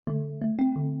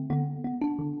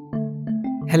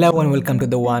Hello and welcome to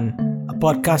The One, a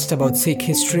podcast about Sikh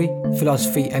history,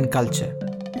 philosophy and culture.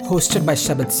 Hosted by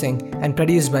Shabad Singh and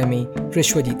produced by me,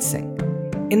 Rishwajit Singh.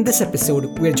 In this episode,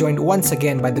 we are joined once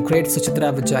again by the great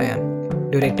Suchitra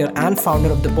Vijayan, director and founder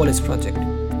of the Polis Project,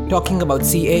 talking about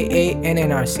CAA and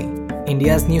NRC,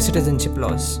 India's new citizenship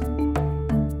laws.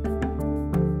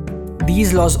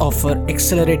 These laws offer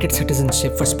accelerated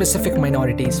citizenship for specific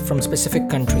minorities from specific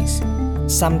countries,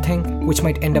 something which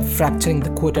might end up fracturing the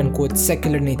quote-unquote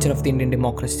secular nature of the Indian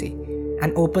democracy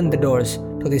and open the doors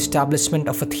to the establishment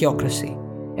of a theocracy,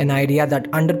 an idea that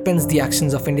underpins the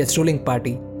actions of India's ruling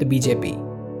party, the BJP.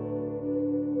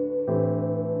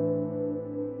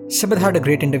 Shabad had a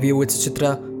great interview with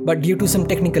Suchitra, but due to some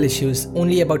technical issues,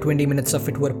 only about 20 minutes of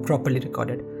it were properly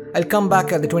recorded. I'll come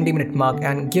back at the 20-minute mark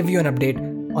and give you an update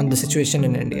on the situation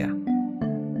in India.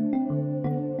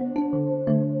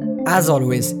 As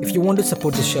always, if you want to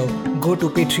support the show, go to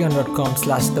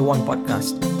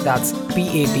patreon.com/theonepodcast. That's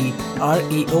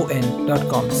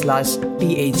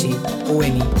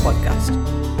patreon.com/THEONE podcast.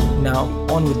 Now,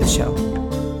 on with the show.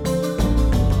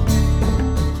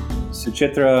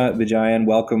 Suchitra Vijayan,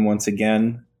 welcome once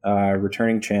again,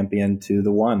 returning champion to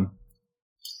The One.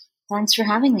 Thanks for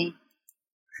having me.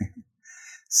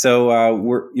 So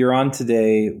you're on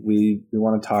today. We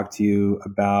want to talk to you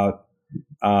about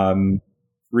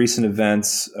recent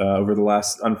events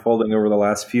unfolding over the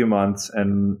last few months,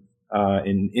 and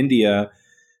in India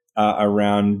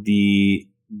around the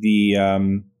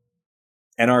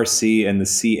NRC and the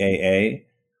CAA,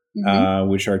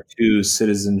 which are two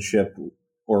citizenship,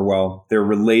 they're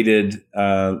related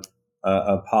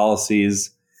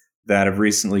policies that have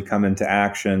recently come into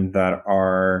action that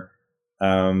are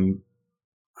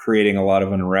creating a lot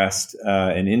of unrest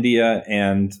in India.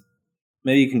 And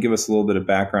maybe you can give us a little bit of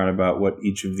background about what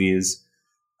each of these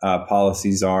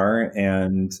policies are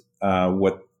and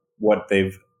what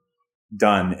they've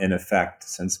done in effect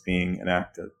since being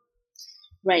enacted.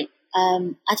 Right.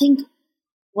 I think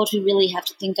what we really have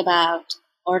to think about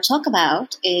or talk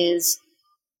about is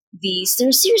there are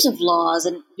a series of laws,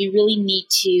 and we really need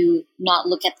to not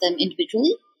look at them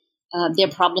individually. They're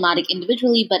problematic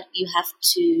individually, but you have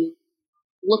to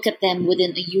look at them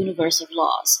within a universe of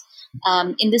laws.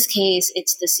 In this case,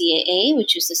 it's the CAA,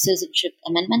 which is the Citizenship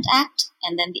Amendment Act,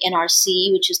 and then the NRC,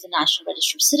 which is the National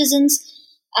Register of Citizens.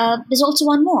 There's also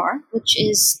one more, which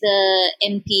is the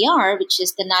NPR, which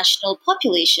is the National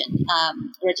Population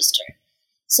Register.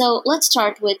 So let's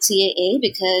start with CAA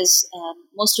because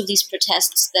most of these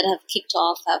protests that have kicked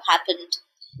off have happened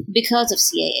because of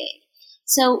CAA.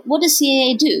 So what does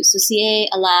CAA do? So CAA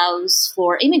allows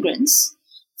for immigrants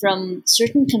from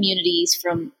certain communities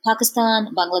from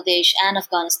Pakistan, Bangladesh, and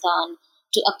Afghanistan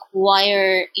to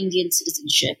acquire Indian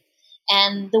citizenship.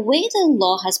 And the way the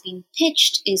law has been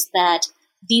pitched is that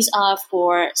these are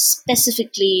for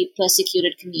specifically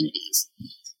persecuted communities.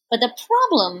 But the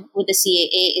problem with the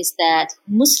CAA is that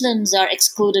Muslims are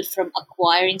excluded from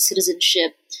acquiring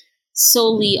citizenship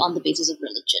solely on the basis of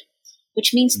religion,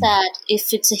 which means that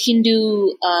if it's a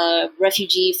Hindu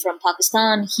refugee from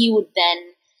Pakistan, he would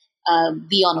then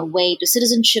be on a way to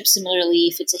citizenship. Similarly,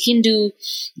 if it's a Hindu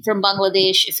from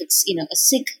Bangladesh, if it's a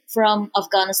Sikh from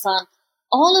Afghanistan,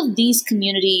 all of these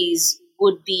communities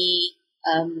would be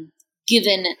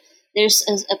given. There's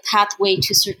a pathway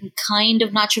to a certain kind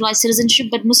of naturalized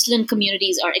citizenship, but Muslim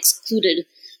communities are excluded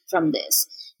from this.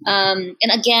 And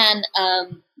again,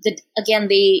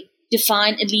 they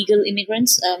define illegal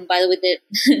immigrants. By the way,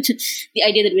 the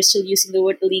idea that we're still using the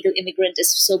word illegal immigrant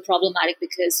is so problematic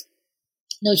because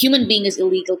no human being is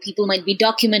illegal. People might be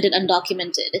documented,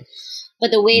 undocumented.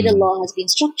 But the way the law has been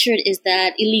structured is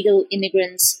that illegal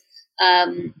immigrants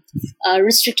are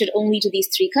restricted only to these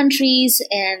three countries.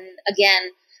 And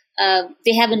again,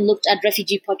 they haven't looked at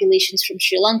refugee populations from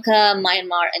Sri Lanka,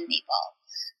 Myanmar, and Nepal.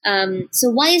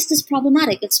 So why is this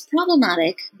problematic? It's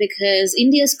problematic because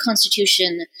India's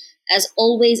constitution has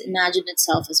always imagined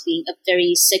itself as being a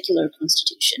very secular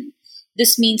constitution.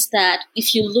 This means that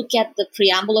if you look at the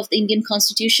preamble of the Indian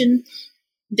Constitution,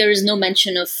 there is no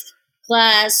mention of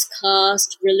class,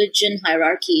 caste, religion,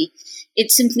 hierarchy.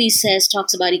 It simply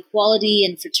talks about equality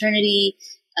and fraternity.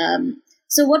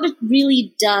 So what it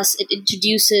really does, it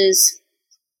introduces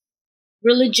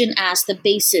religion as the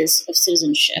basis of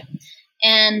citizenship.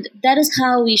 And that is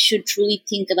how we should truly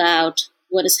think about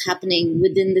what is happening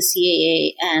within the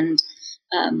CAA and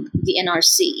the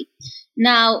NRC.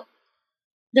 Now,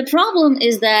 the problem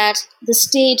is that the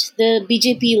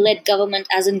BJP-led government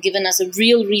hasn't given us a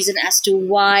real reason as to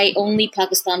why only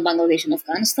Pakistan, Bangladesh, and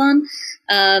Afghanistan.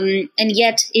 And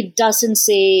yet it doesn't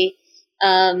say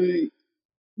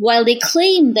while they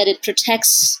claim that it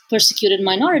protects persecuted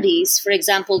minorities, for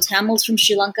example, Tamils from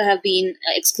Sri Lanka have been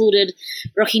excluded,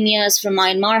 Rohingyas from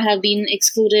Myanmar have been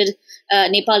excluded,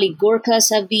 Nepali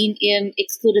Gorkhas have been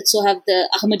excluded, so have the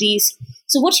Ahmadis.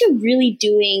 So what you're really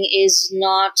doing is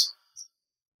not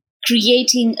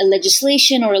creating a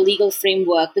legislation or a legal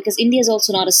framework, because India is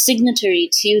also not a signatory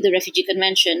to the Refugee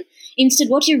Convention. Instead,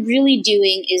 what you're really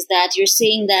doing is that you're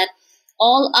saying that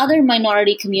all other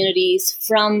minority communities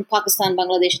from Pakistan,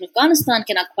 Bangladesh, and Afghanistan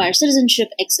can acquire citizenship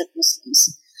except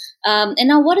Muslims. And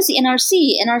now, what is the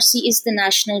NRC? NRC is the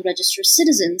National Register of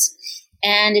Citizens,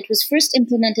 and it was first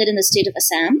implemented in the state of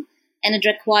Assam, and it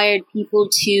required people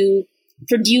to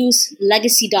produce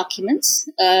legacy documents.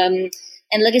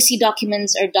 And legacy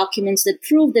documents are documents that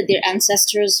prove that their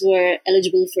ancestors were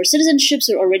eligible for citizenships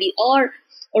or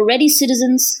already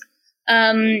citizens.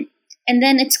 And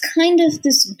then it's kind of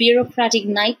this bureaucratic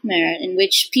nightmare in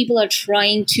which people are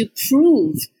trying to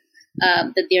prove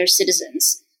that they are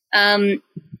citizens. And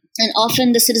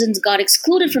often the citizens got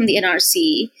excluded from the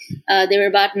NRC. There were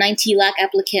about 90 lakh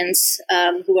applicants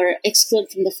who were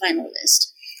excluded from the final list.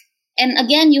 And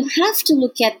again, you have to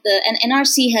look at and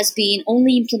NRC has been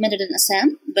only implemented in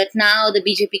Assam, but now the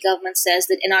BJP government says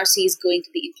that NRC is going to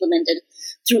be implemented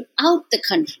throughout the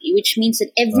country, which means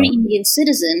that every Indian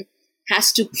citizen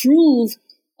has to prove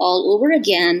all over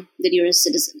again that you're a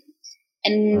citizen.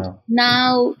 And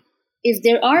now, if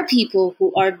there are people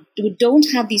who don't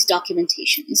have these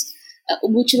documentations,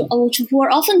 who are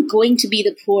often going to be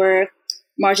the poor,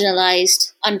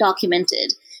 marginalized,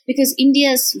 undocumented, because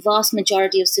India's vast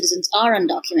majority of citizens are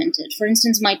undocumented. For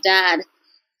instance, my dad,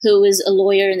 who is a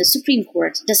lawyer in the Supreme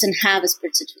Court, doesn't have his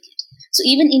birth certificate. So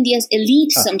even India's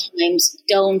elite sometimes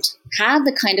don't have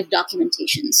the kind of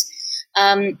documentations.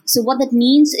 So what that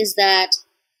means is that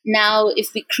now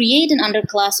if we create an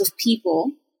underclass of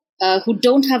people who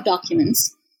don't have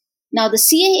documents, now the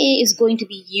CAA is going to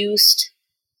be used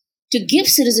to give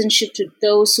citizenship to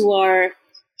those who are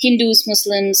Hindus,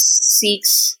 Muslims,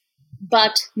 Sikhs,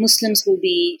 but Muslims will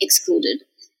be excluded.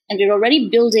 And we're already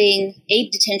building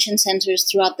 8 detention centers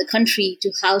throughout the country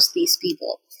to house these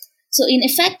people. So in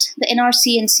effect, the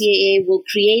NRC and CAA will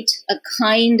create a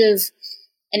kind of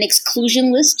an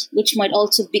exclusion list, which might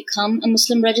also become a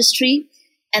Muslim registry.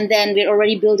 And then we're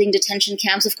already building detention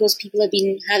camps. Of course, people have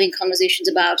been having conversations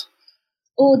about,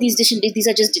 these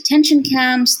are just detention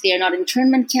camps. They are not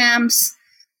internment camps.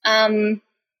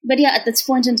 But yeah, at this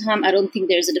point in time, I don't think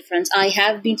there's a difference. I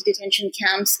have been to detention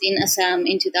camps in Assam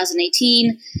in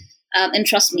 2018. And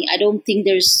trust me, I don't think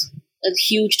there's a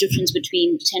huge difference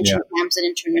between detention camps and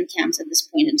internment camps at this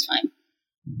point in time.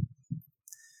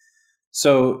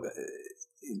 So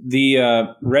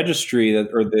the registry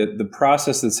or the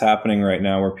process that's happening right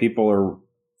now, where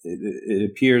it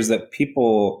appears that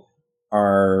people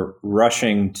are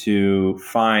rushing to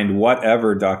find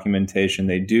whatever documentation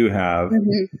they do have.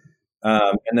 Mm-hmm.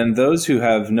 And then those who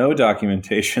have no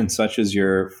documentation, such as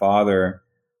your father,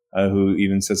 who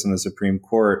even sits on the Supreme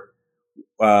Court.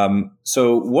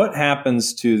 So what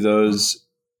happens to those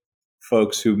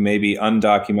folks who may be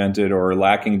undocumented or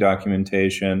lacking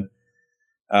documentation?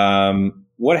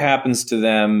 What happens to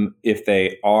them if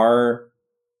they are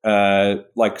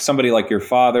like somebody like your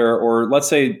father, or let's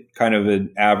say kind of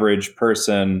an average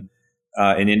person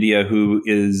in India who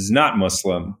is not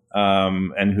Muslim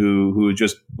and who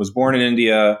just was born in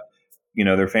India,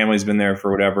 their family's been there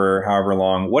for however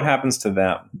long. What happens to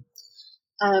them?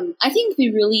 I think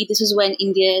this is when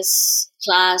India's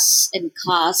class and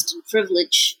caste and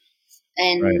privilege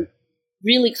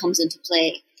really comes into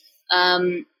play.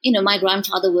 My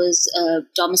grandfather was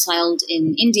domiciled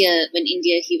in India when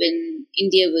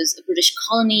India was a British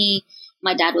colony.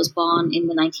 My dad was born in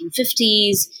the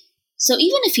 1950s. So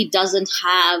even if he doesn't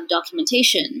have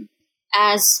documentation,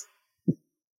 as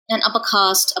an upper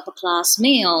class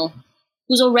male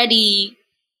who's already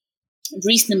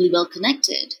reasonably well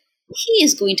connected, he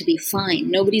is going to be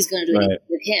fine. Nobody's going to do anything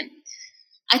with him.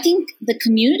 I think the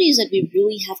communities that we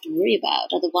really have to worry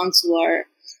about are the ones who are,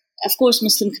 of course,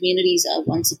 Muslim communities are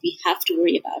ones that we have to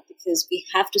worry about, because we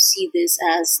have to see this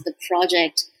as the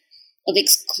project of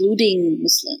excluding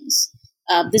Muslims.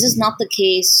 This is not the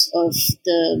case of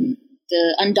the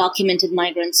undocumented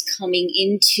migrants coming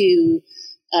into,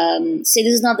 this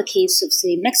is not the case of,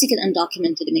 say, Mexican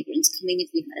undocumented immigrants coming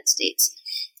into the United States.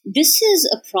 This is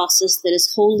a process that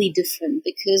is wholly different,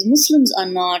 because Muslims are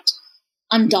not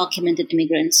undocumented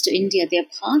immigrants to India. They're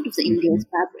part of the Indian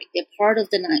fabric. They're part of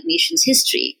the nation's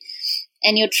history.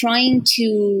 And you are trying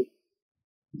to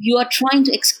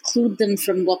exclude them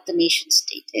from what the nation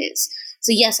state is.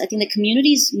 So yes, I think the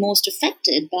communities most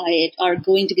affected by it are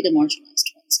going to be the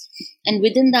marginalized ones. And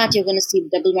within that, you're going to see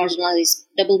double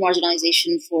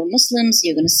marginalization for Muslims.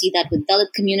 You're going to see that with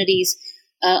Dalit communities.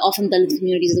 Often Dalit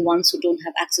communities are the ones who don't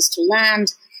have access to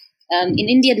land. In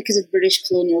India, because of the British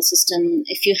colonial system,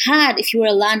 if you were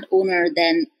a landowner,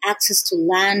 then access to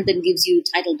land then gives you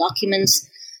title documents.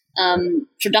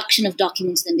 Production of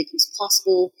documents then becomes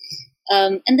possible.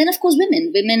 And then, of course,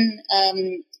 women,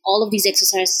 all of these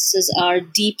exercises are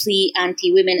deeply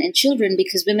anti-women and children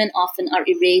because women often are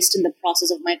erased in the process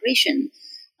of migration.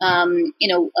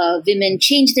 Women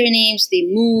change their names, they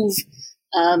move.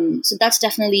 So that's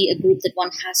definitely a group that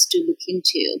one has to look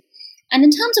into. And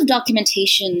in terms of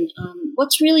documentation,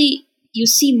 what's really, you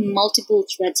see multiple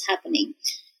threads happening.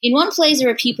 In one place, there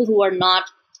are people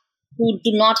who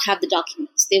do not have the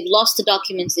documents. They've lost the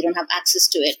documents, they don't have access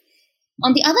to it.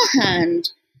 On the other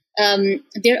hand,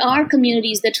 there are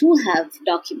communities that do have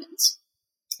documents.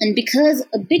 And because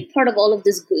a big part of all of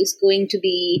this is going to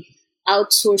be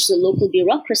outsourced to the local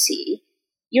bureaucracy,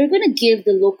 you're going to give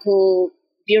the local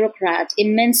bureaucrat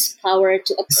immense power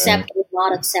to accept or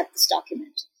not accept this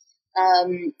document.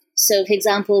 So, for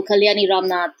example, Kalyani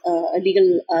Ramnath, a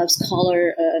legal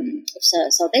scholar of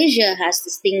South Asia, has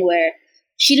this thing where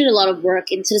she did a lot of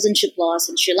work in citizenship laws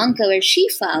in Sri Lanka, where she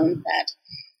found that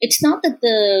it's not that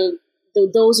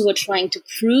those who were trying to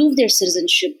prove their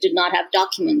citizenship did not have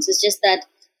documents. It's just that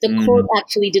the court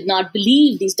actually did not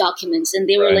believe these documents. And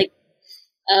they were like,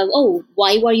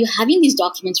 why were you having these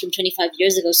documents from 25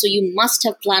 years ago? So you must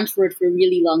have planned for it for a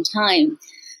really long time.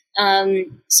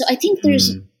 So I think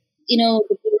there's,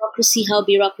 the bureaucracy, how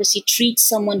bureaucracy treats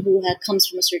someone who comes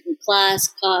from a certain class,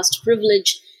 caste,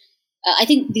 privilege. I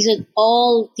think these are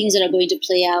all things that are going to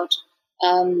play out.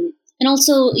 And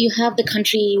also you have the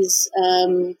country's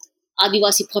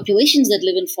Adivasi populations that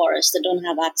live in forests that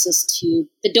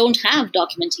don't have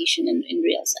documentation in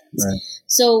real sense. Right.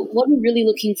 So what we're really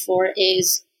looking for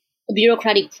is a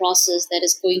bureaucratic process that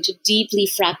is going to deeply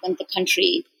fragment the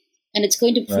country, and it's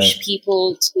going to push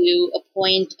people to a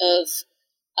point of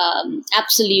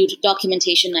absolute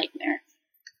documentation nightmare.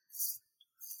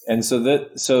 And so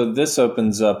this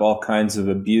opens up all kinds of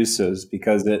abuses,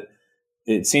 because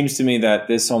it seems to me that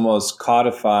this almost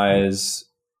codifies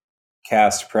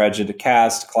caste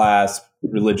class,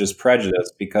 religious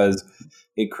prejudice, because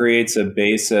it creates a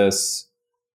basis.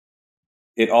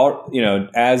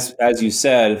 As you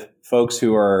said, folks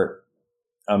who are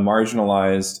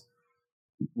marginalized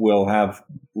will have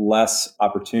less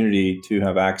opportunity to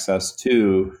have access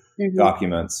to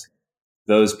documents.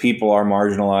 Those people are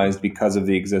marginalized because of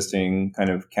the existing kind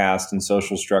of caste and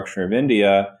social structure of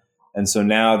India. And so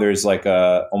now there's like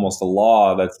there's a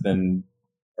law that's been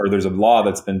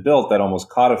built that almost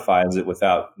codifies it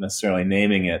without necessarily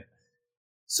naming it.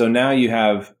 So now you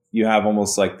have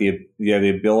almost like the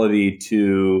ability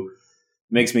to,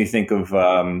 makes me think of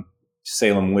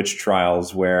Salem witch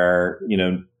trials, where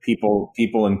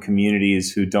people in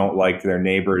communities who don't like their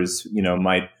neighbors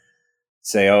might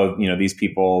say, these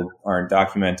people aren't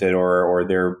documented, or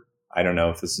they're, I don't know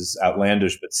if this is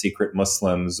outlandish, but secret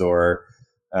Muslims, or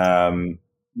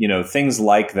things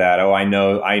like that. I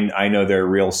know their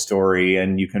real story,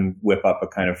 and you can whip up a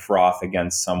kind of froth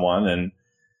against someone and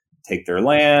take their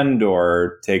land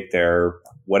or take their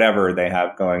whatever they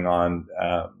have going on.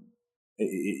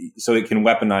 So it can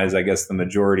weaponize, I guess, the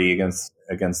majority against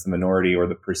the minority or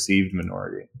the perceived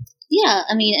minority. Yeah,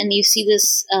 I mean, and you see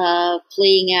this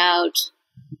playing out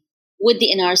with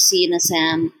the NRC in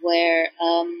Assam, where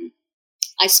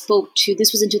I spoke to,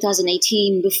 this was in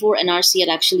 2018, before NRC had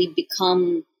actually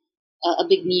become a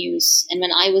big news. And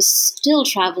when I was still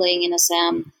traveling in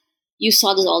Assam, you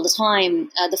saw this all the time,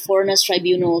 the foreigners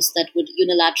tribunals that would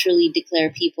unilaterally declare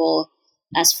people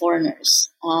as foreigners.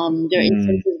 There are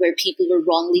instances where people were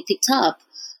wrongly picked up.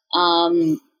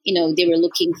 They were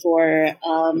looking for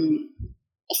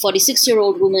a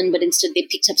 46-year-old woman, but instead they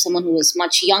picked up someone who was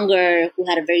much younger, who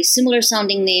had a very similar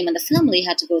sounding name, and the family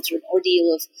had to go through an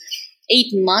ordeal of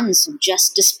 8 months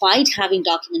just despite having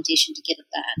documentation to get it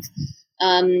back.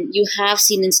 You have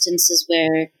seen instances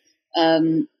where,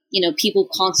 people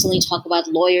constantly talk about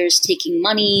lawyers taking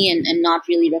money and not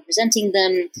really representing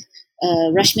them.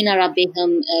 Rashmina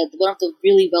Rabbeham, one of the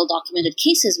really well-documented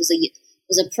cases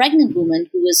was a pregnant woman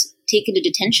who was taken to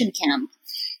detention camp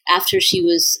after she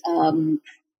was,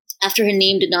 after her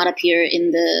name did not appear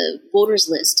in the voters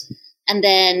list. And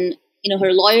then,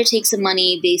 her lawyer takes the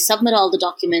money, they submit all the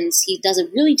documents, he does a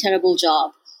really terrible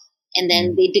job, and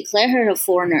then they declare her a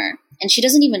foreigner. And she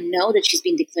doesn't even know that she's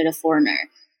been declared a foreigner.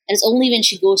 And it's only when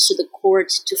she goes to the court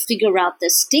to figure out the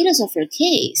status of her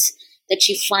case that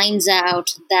she finds out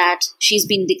that she's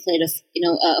been declared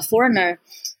a foreigner,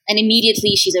 and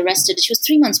immediately she's arrested. She was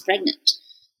 3 months pregnant.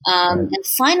 And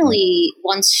finally,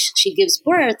 once she gives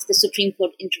birth, the Supreme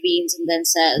Court intervenes and then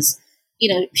says,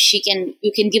 you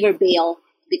can give her bail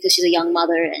because she's a young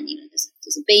mother and,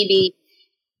 there's a baby.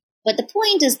 But the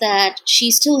point is that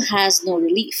she still has no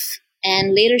relief.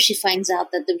 And later she finds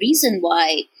out that the reason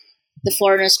why the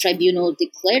Foreigners Tribunal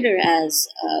declared her as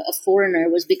a foreigner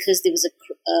was because there was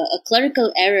a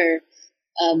clerical error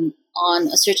on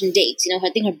a certain date. I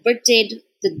think her birth date,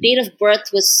 the date of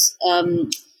birth was,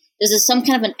 there's some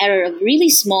kind of an error, a really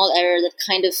small error that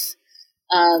kind of,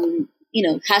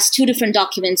 has two different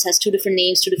documents, has two different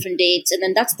names, two different dates. And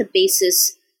then that's the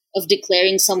basis of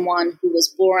declaring someone who was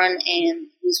born and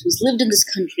who's lived in this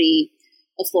country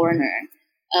a foreigner.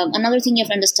 Another thing you have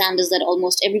to understand is that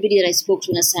almost everybody that I spoke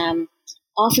to in Assam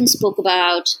often spoke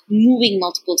about moving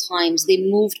multiple times. They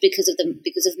moved because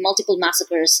of multiple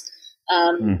massacres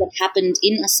that happened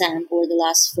in Assam over the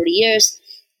last 40 years.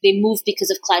 They moved because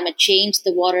of climate change.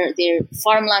 Their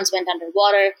farmlands went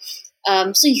underwater.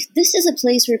 So this is a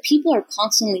place where people are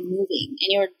constantly moving, and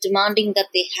you're demanding that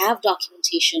they have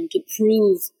documentation to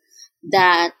prove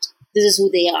that this is who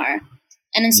they are.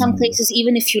 And in some places,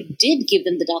 even if you did give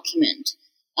them the document,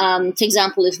 for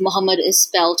example, if Muhammad is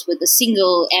spelled with a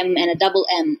single M and a double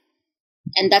M,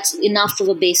 and that's enough of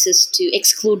a basis to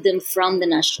exclude them from the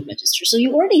National Register. So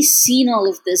you've already seen all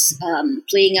of this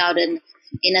playing out in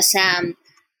Assam.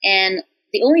 And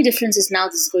the only difference is now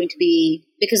this is going to be,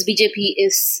 because BJP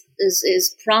is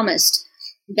promised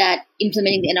that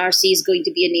implementing the NRC is going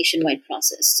to be a nationwide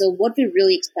process. So what we're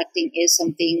really expecting is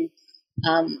something,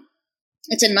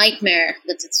 it's a nightmare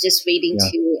that's just waiting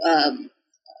to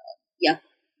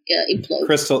implode.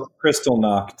 Crystal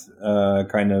knocked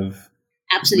kind of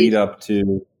Absolutely. lead up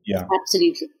to,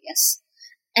 Absolutely, yes.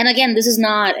 And again, this is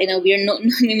not, we're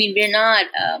not,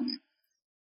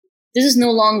 this is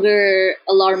no longer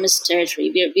alarmist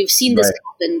territory. We've seen this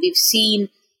happen. We've seen,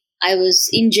 I was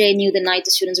in JNU the night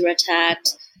the students were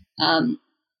attacked. Can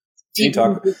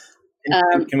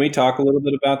we talk a little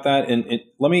bit about that? And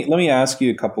let me ask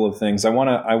you a couple of things. I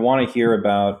want to hear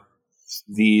about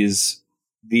these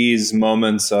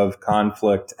moments of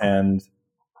conflict and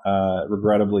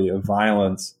regrettably of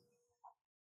violence.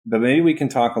 But maybe we can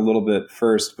talk a little bit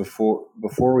first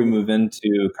before we move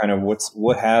into kind of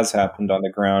what has happened on the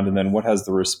ground, and then what has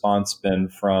the response been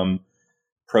from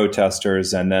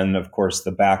protesters, and then of course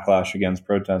the backlash against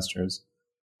protesters.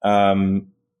 Can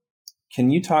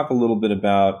you talk a little bit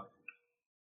about,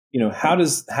 how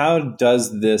does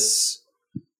this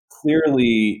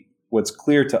clearly, what's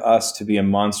clear to us to be a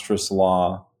monstrous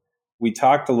law? We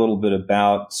talked a little bit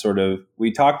about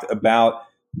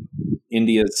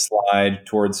India's slide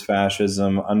towards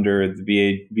fascism under the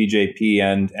BJP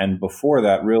and before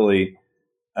that, really,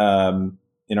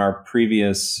 in our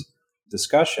previous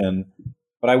discussion.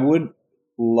 But I would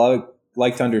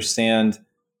like to understand,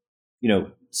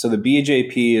 so the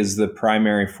BJP is the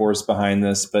primary force behind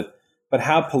this, but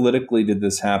how politically did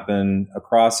this happen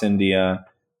across India?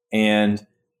 And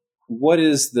what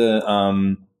is the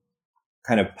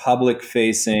kind of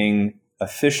public-facing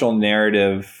official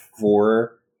narrative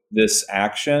for this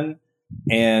action,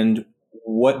 and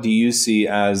what do you see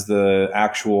as the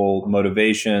actual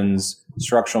motivations,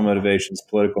 structural motivations,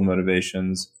 political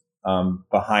motivations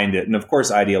behind it, and of course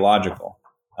ideological,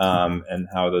 and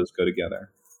how those go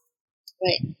together?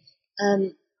 Right.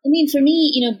 For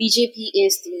me, BJP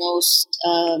is the most.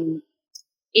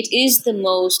 It is the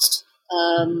most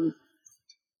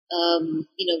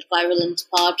virulent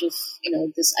part of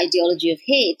this ideology of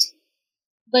hate.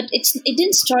 But it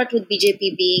didn't start with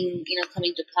BJP being,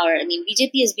 coming to power.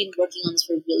 BJP has been working on this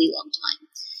for a really long time.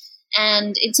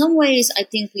 And in some ways, I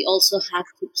think we also have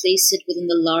to place it within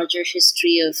the larger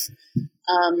history of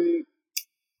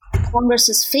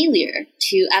Congress's failure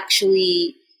to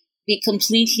actually be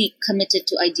completely committed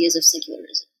to ideas of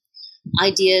secularism,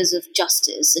 ideas of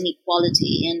justice and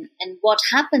equality, and what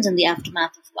happens in the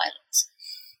aftermath of violence.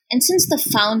 And since the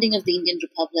founding of the Indian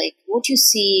Republic, what you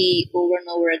see over and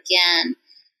over again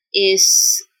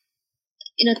is,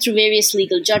 through various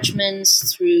legal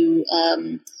judgments, through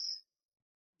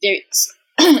various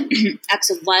acts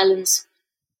of violence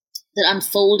that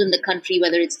unfold in the country,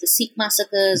 whether it's the Sikh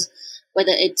massacres,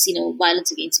 whether it's,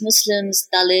 violence against Muslims,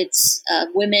 Dalits,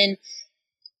 women,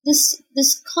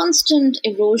 this constant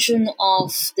erosion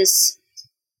of this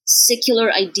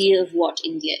secular idea of what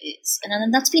India is.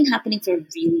 And that's been happening for a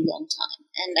really long time.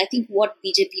 And I think what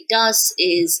BJP does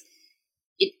is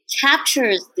it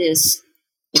captures this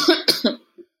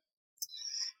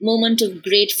moment of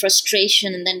great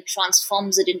frustration and then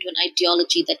transforms it into an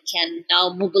ideology that can now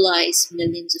mobilize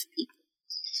millions of people.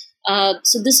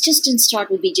 So this just didn't start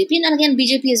with BJP. And again,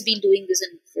 BJP has been doing this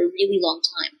for a really long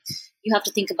time. You have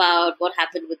to think about what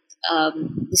happened with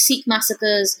the Sikh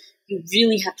massacres. You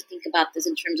really have to think about this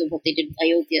in terms of what they did with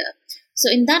Ayodhya. So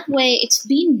in that way, it's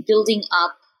been building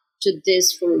up to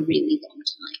this for a really long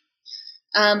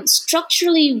time.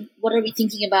 Structurally, what are we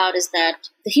thinking about is that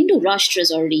the Hindu Rashtra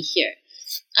is already here.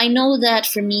 I know that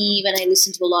for me, when I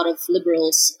listen to a lot of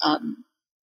liberals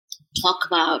talk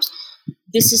about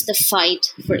this is the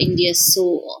fight for India's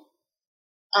soul,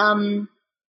 on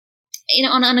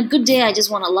a good day, I just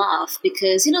want to laugh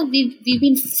because we've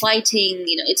been fighting.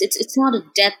 It's not a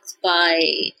death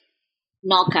by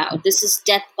knockout. This is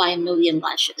death by a million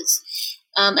lashes.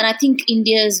 And I think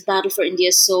India's battle for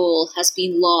India's soul has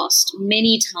been lost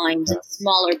many times in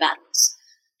smaller battles.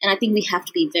 And I think we have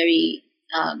to be very,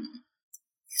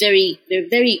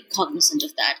 very cognizant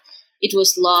of that. It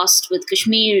was lost with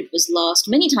Kashmir. It was lost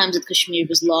many times with Kashmir. It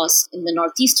was lost in the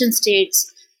northeastern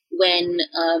states when,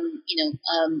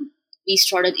 we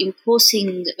started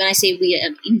imposing, when I say we,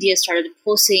 India started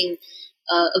imposing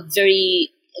a very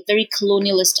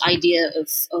colonialist idea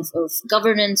of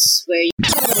governance where...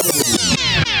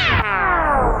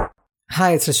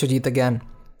 Hi, it's Rishwajit again.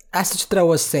 As Suchitra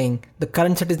was saying, the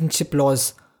current citizenship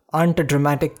laws aren't a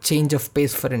dramatic change of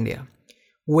pace for India,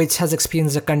 which has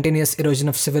experienced a continuous erosion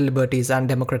of civil liberties and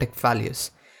democratic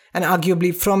values. And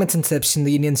arguably, from its inception,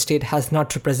 the Indian state has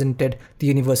not represented the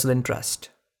universal interest.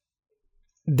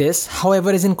 This,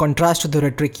 however, is in contrast to the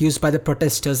rhetoric used by the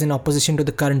protesters in opposition to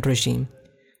the current regime.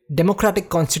 Democratic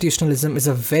constitutionalism is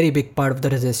a very big part of the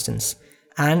resistance,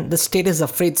 and the state is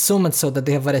afraid so much so that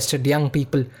they have arrested young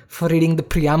people for reading the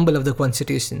preamble of the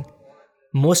constitution.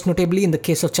 Most notably in the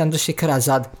case of Chandrasekhar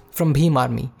Azad from Bhim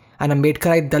Army, an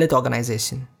Ambedkarite Dalit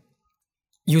organization.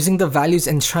 Using the values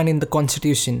enshrined in the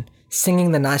constitution,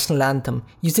 singing the national anthem,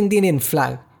 using the Indian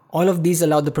flag, all of these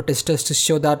allow the protesters to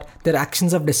show that their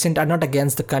actions of dissent are not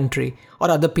against the country or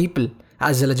other people,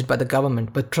 as alleged by the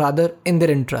government, but rather in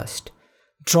their interest.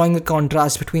 Drawing a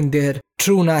contrast between their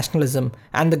true nationalism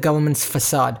and the government's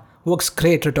facade works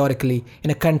great rhetorically in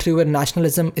a country where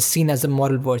nationalism is seen as a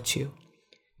moral virtue.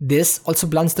 This also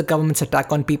blunts the government's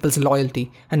attack on people's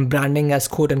loyalty and branding as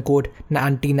quote-unquote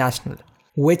anti-national,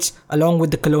 which, along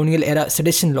with the colonial-era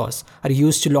sedition laws, are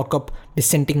used to lock up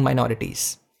dissenting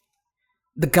minorities.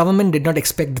 The government did not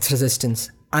expect this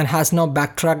resistance and has now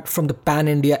backtracked from the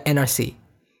pan-India NRC,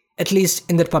 at least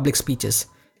in their public speeches.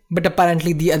 But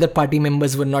apparently the other party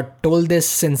members were not told this,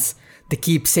 since they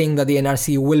keep saying that the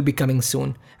NRC will be coming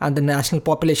soon and the National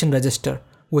Population Register,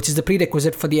 which is the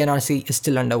prerequisite for the NRC, is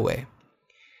still underway.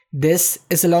 This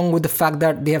is along with the fact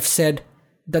that they have said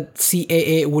that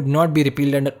CAA would not be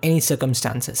repealed under any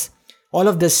circumstances. All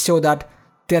of this show that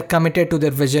they are committed to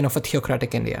their vision of a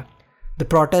theocratic India. The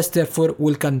protests therefore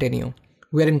will continue.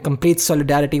 We are in complete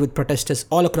solidarity with protesters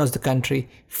all across the country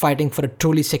fighting for a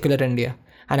truly secular India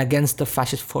and against the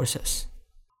fascist forces.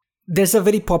 There's a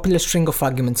very popular string of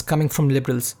arguments coming from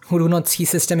liberals who do not see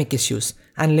systemic issues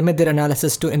and limit their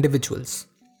analysis to individuals.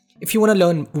 If you want to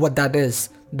learn what that is,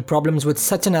 the problems with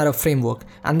such a narrow framework,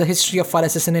 and the history of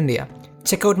RSS in India,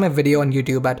 check out my video on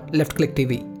YouTube at Left Click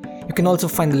TV. You can also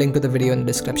find the link to the video in the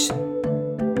description.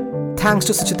 Thanks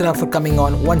to Suchitra for coming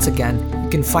on once again. You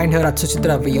can find her at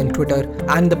Suchitra V on Twitter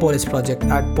and the Polis Project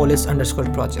at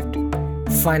Polis_project.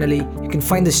 Finally, you can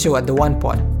find the show at The One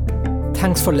Pod.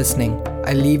 Thanks for listening.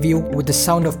 I leave you with the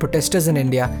sound of protesters in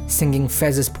India singing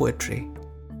Fez's poetry.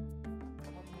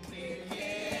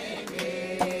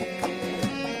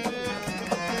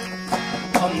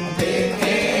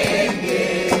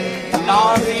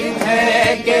 लाजिम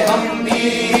है कि हम